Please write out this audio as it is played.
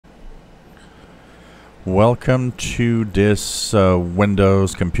Welcome to this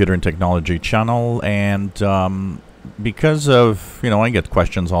Windows Computer and Technology channel, and because of, I get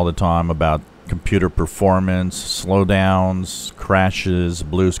questions all the time about computer performance, slowdowns, crashes,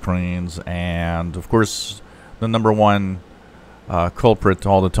 blue screens, and of course the number one culprit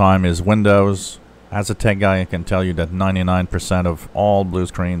all the time is Windows. As a tech guy, I can tell you that 99% of all blue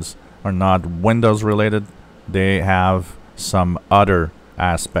screens are not Windows related. They have some other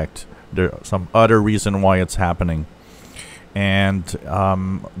aspect. There's some other reason why it's happening. And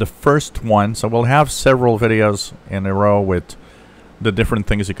the first one, so we'll have several videos in a row with the different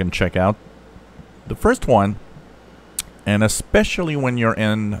things you can check out. The first one, and especially when you're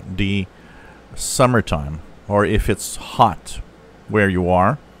in the summertime or if it's hot where you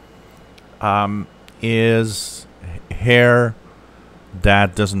are, is hair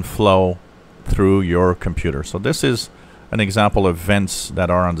that doesn't flow through your computer. So this is an example of vents that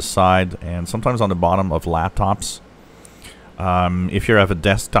are on the side and sometimes on the bottom of laptops. If you have a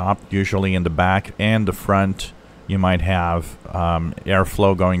desktop, usually in the back and the front, you might have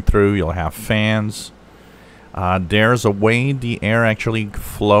airflow going through. You'll have fans. There's a way the air actually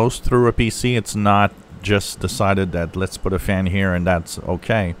flows through a PC. It's not just decided that let's put a fan here and that's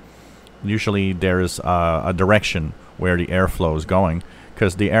okay. Usually there's a direction where the airflow is going,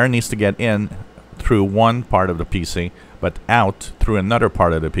 because the air needs to get in through one part of the PC but out through another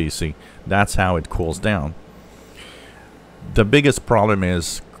part of the PC. That's how it cools down. The biggest problem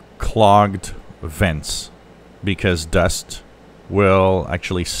is clogged vents, because dust will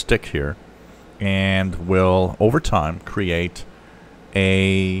actually stick here and will over time create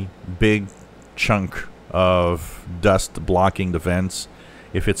a big chunk of dust blocking the vents.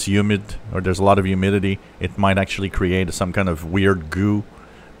 If it's humid or there's a lot of humidity, it might actually create some kind of weird goo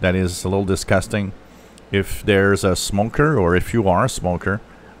that is a little disgusting. If there's a smoker, or if you are a smoker,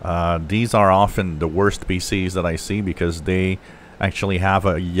 these are often the worst PCs that I see, because they actually have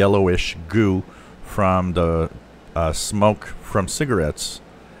a yellowish goo from the smoke from cigarettes,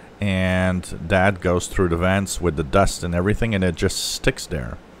 and that goes through the vents with the dust and everything, and it just sticks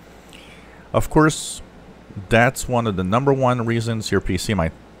there. Of course, that's one of the number one reasons your PC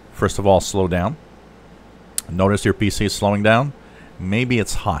might, first of all, slow down. Notice your PC is slowing down. Maybe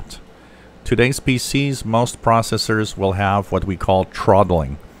it's hot. Today's PCs, most processors will have what we call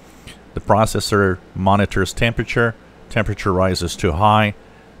throttling. The processor monitors temperature. Temperature rises too high.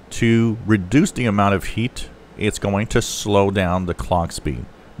 To reduce the amount of heat, it's going to slow down the clock speed.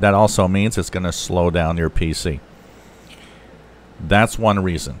 That also means it's going to slow down your PC. That's one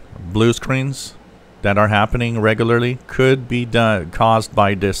reason. Blue screens that are happening regularly could be caused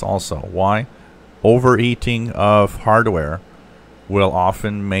by this also. Why? Overheating of hardware will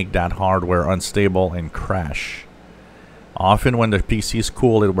often make that hardware unstable and crash. Often when the PC is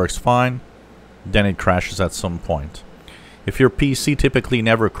cool, it works fine, then it crashes at some point. If your PC typically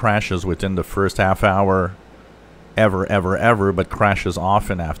never crashes within the first half hour ever, but crashes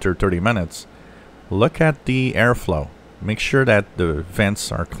often after 30 minutes, look at the airflow. Make sure that the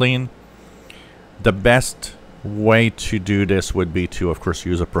vents are clean. The best way to do this would be to, of course,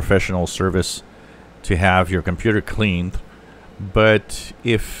 use a professional service to have your computer cleaned. But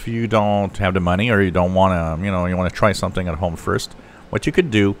if you don't have the money, or you don't want to, you want to try something at home first, what you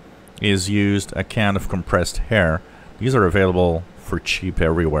could do is use a can of compressed hair. These are available for cheap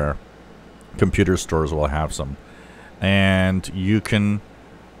everywhere. Computer stores will have some. And you can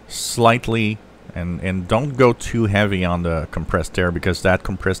slightly, and don't go too heavy on the compressed air, because that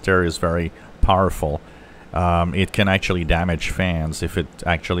compressed air is very powerful. It can actually damage fans if it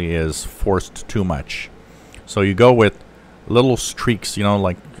actually is forced too much. So you go with little streaks,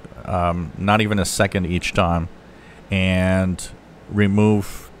 like not even a second each time, and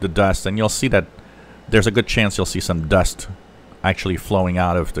remove the dust, and you'll see that there's a good chance you'll see some dust actually flowing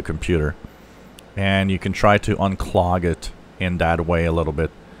out of the computer, and you can try to unclog it in that way a little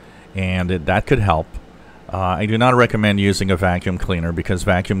bit, and that could help. I do not recommend using a vacuum cleaner, because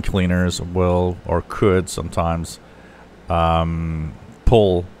vacuum cleaners will, or could sometimes,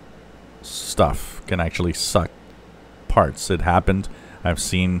 pull stuff, can actually suck parts. It happened. I've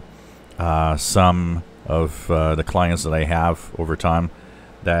seen some of the clients that I have over time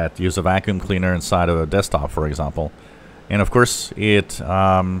that use a vacuum cleaner inside of a desktop, for example. And of course, it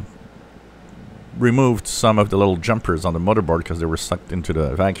removed some of the little jumpers on the motherboard because they were sucked into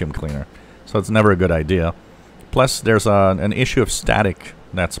the vacuum cleaner. So it's never a good idea. Plus, there's an issue of static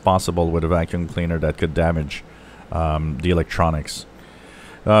that's possible with a vacuum cleaner that could damage the electronics.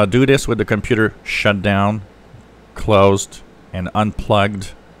 Do this with the computer shut down, closed, and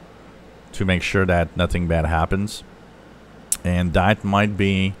unplugged to make sure that nothing bad happens. And that might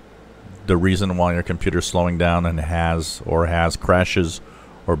be the reason why your computer is slowing down and has crashes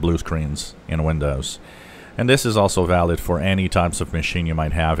or blue screens in Windows. And this is also valid for any types of machine you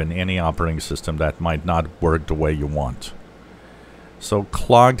might have in any operating system that might not work the way you want. So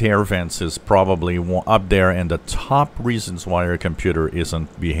clogged air vents is probably up there in the top reasons why your computer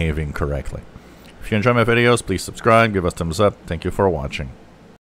isn't behaving correctly. If you enjoy my videos, please subscribe, give us a thumbs up. Thank you for watching.